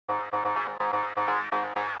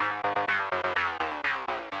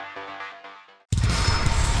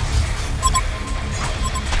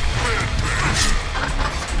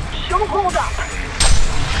hold up.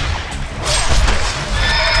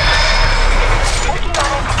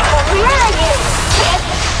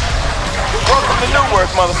 Welcome to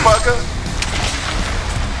Newerth, motherfucker.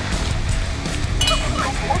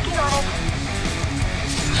 Working on it.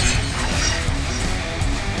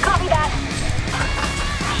 Copy that.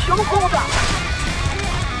 Show hold up.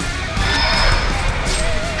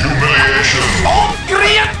 Humiliation.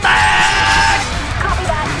 Ongriete! Copy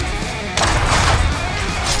that.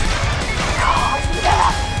 Oh,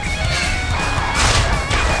 yeah.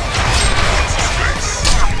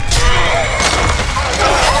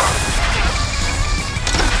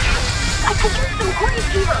 I could use some grease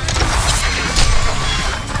here.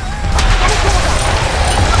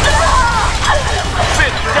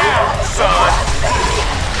 Sit down, son.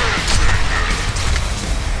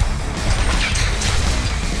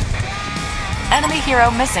 Enemy hero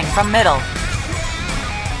missing from middle.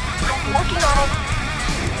 Working on it.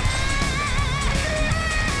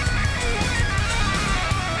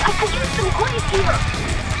 I could use some grease here.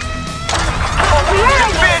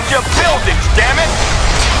 Defend your buildings, damn it!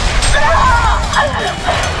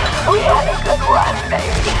 We had a good run,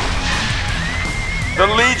 baby. The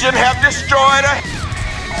Legion have destroyed a...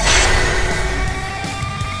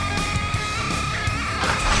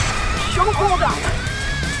 Show hold up.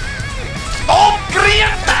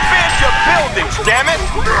 Ongriete! Defend your buildings, damn it!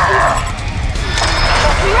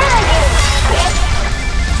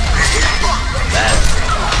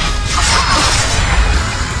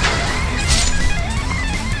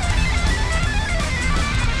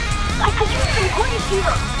 I could use some grease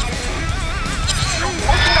here. I'm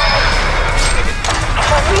working on it.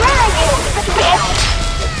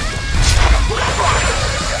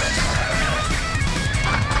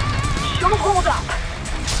 Show hold up.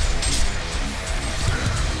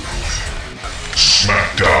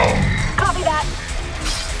 Smackdown. Copy that.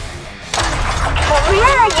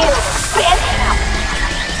 Where are you, bitch?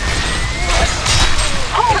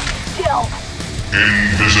 Hold still.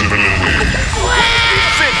 Invisibility.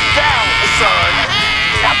 Sit down, son.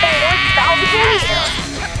 Nothing worth salvaging here.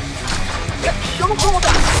 Show hold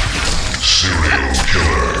up. Serial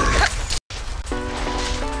killer.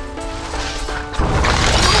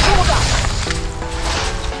 Show hold up.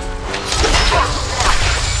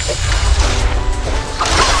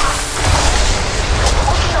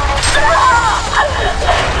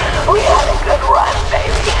 We had a good run,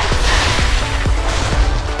 baby.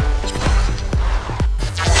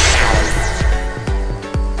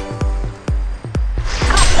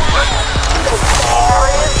 The war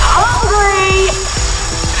is hungry.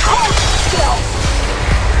 Hold still.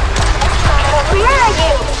 Where are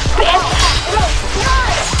you, bitch?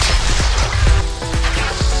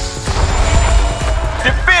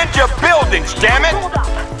 Defend your buildings, damn it! Hold up.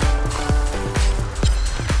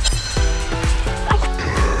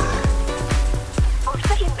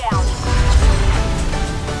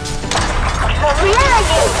 Where are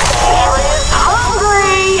you? War is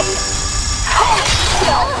hungry! Hold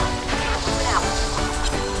still! Now.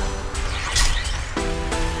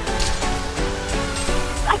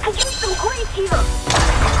 I could use some grease here.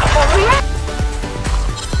 Where?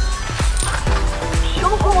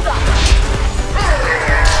 Show hold up.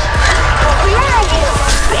 Where are you?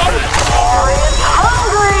 Bitch! War is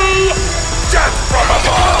hungry! Death from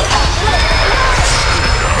above!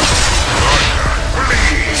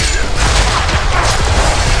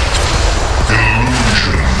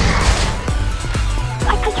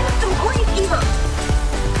 I could use some grease here.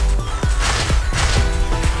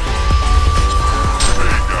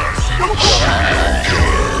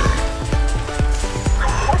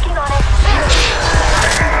 I'm working on it.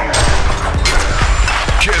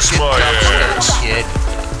 Kiss my ass. Kid.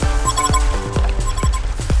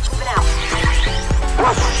 Moving out.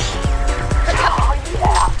 Oh,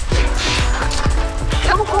 yeah.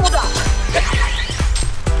 Show hold up.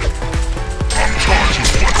 I'm trying to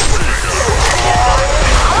put the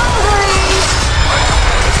Hungry!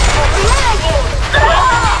 Where are you?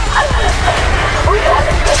 We had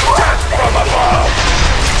a good one. From above!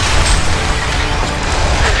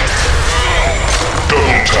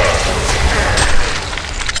 double tap.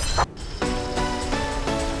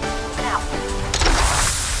 Now.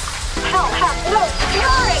 Hell has no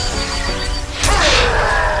fury!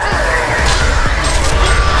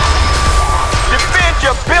 Defend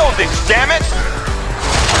your buildings, damn it!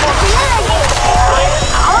 Where are you?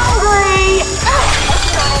 Hungry!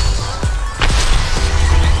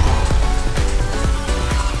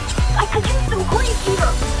 I could use some grease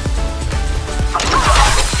here.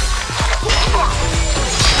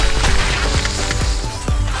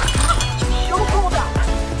 Show hold up.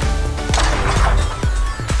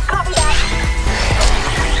 Copy that.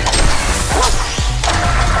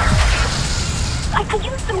 I could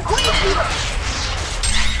use some great here.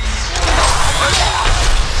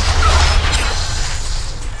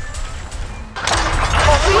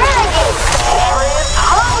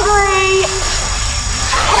 Hungry!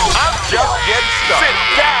 I'm just getting started. Sit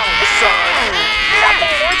down, son.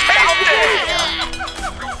 Taste it.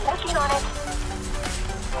 Working on it.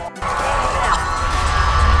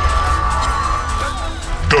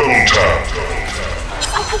 Double tap.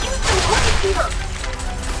 I could use some great here.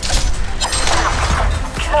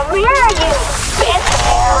 Come here, you bitch!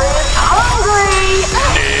 Hungry!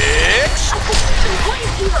 Next. I could use some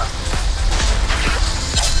great here.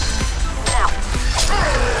 Now.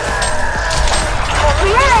 Come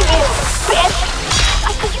here, you bitch! I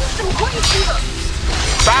could use some great here.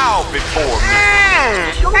 Bow before me.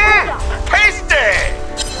 Taste it.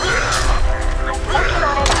 I'm working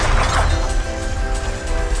on it.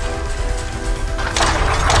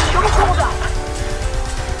 Don't hold up.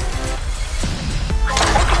 I'm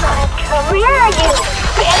working on it. Come here, you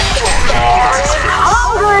bitch!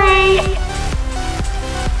 Hungry!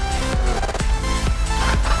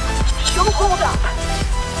 Don't hold up.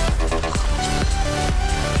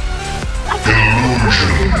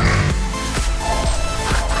 Illusion.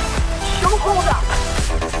 Don't hold up.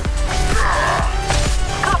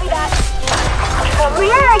 Copy that. Come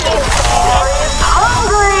here, you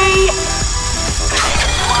hungry!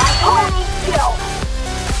 Holy kill.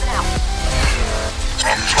 Now.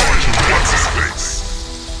 I'm trying to what's his face.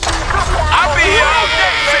 Copy that. I'll be here all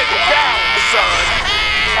day. Sit down, son.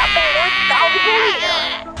 Nothing worth salvaging here.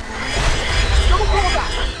 Don't hold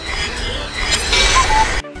up.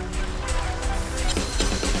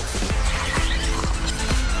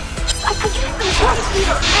 I could use some great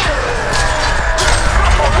here.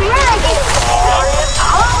 Come here, you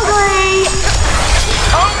hungry!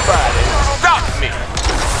 Somebody stop me.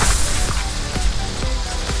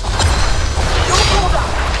 Don't hold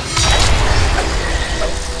up.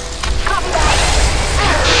 Copy that.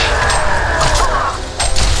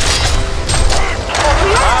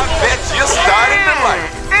 I bet you're starting to like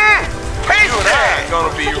it. You and I are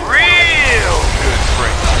gonna be real good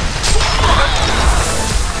friends.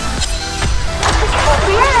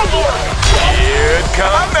 Here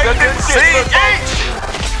comes the CH.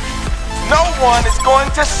 No one is going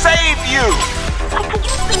to save you. I could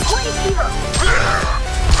use some great here.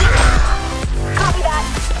 Copy that.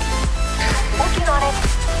 Working on it.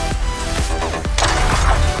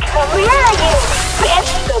 Come here, you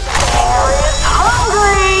bitch! The bear is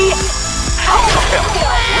hungry! Hell,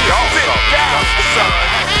 we all sit down, son.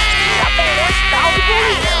 Nothing worth salvaging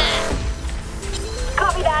here.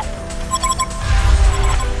 Copy that.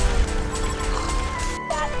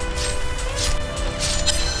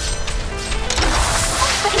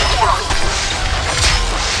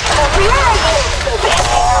 Come here, you! The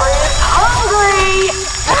bear is hungry!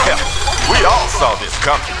 Hell, we all saw this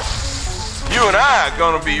coming. You and I are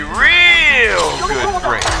gonna be real good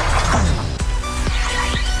friends.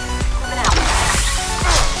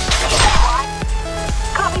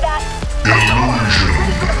 Copy that. Illusion.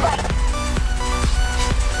 Ready for the fight.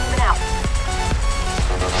 Now.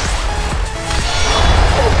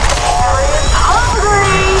 The bear is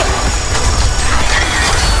hungry!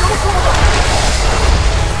 Don't hold up.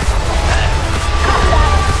 Copy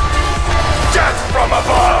that. Death from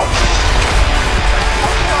above.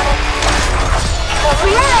 Working on it. Come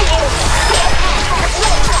here, you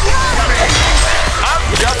I'm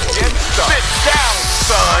just getting started. Sit down,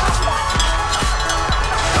 son.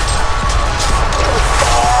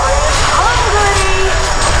 hungry!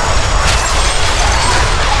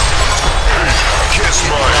 Kiss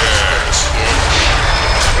my ass.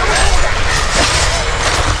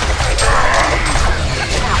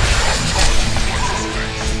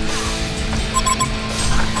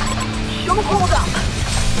 Don't hold up.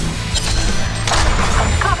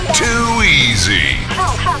 Copy that. Too easy.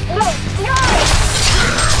 Hell has no fury!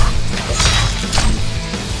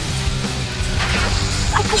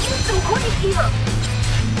 I could use some great here.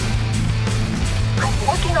 I'm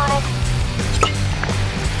working on it.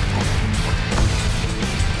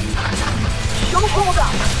 Don't hold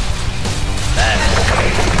up.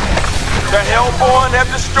 The Hellborn have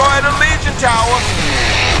destroyed a Legion Tower.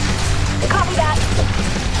 Copy that.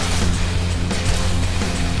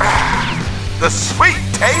 The sweet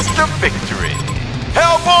taste of victory.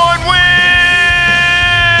 Hellborn wins!